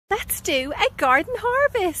let's do a garden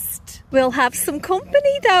harvest. We'll have some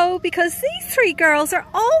company though, because these three girls are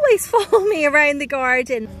always following me around the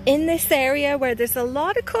garden. In this area where there's a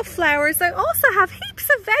lot of cut flowers, I also have heaps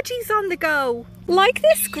of veggies on the go. Like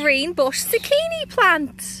this green bush zucchini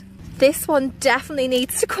plant. This one definitely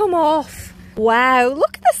needs to come off. Wow,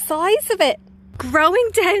 look at the size of it. Growing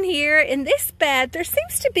down here in this bed, there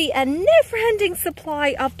seems to be a never-ending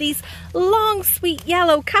supply of these long, sweet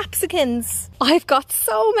yellow capsicums. I've got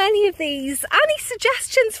so many of these. Any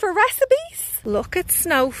suggestions for recipes? Look at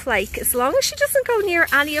Snowflake. As long as she doesn't go near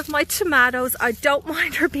any of my tomatoes, I don't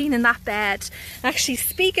mind her being in that bed. Actually,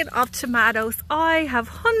 speaking of tomatoes, I have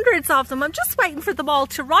hundreds of them. I'm just waiting for them all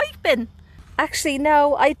to ripen. Actually,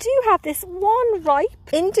 no, I do have this one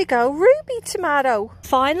ripe indigo ruby tomato.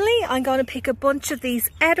 Finally, I'm going to pick a bunch of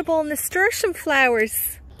these edible nasturtium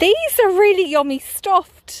flowers. These are really yummy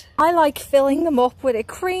stuffed. I like filling them up with a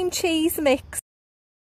cream cheese mix.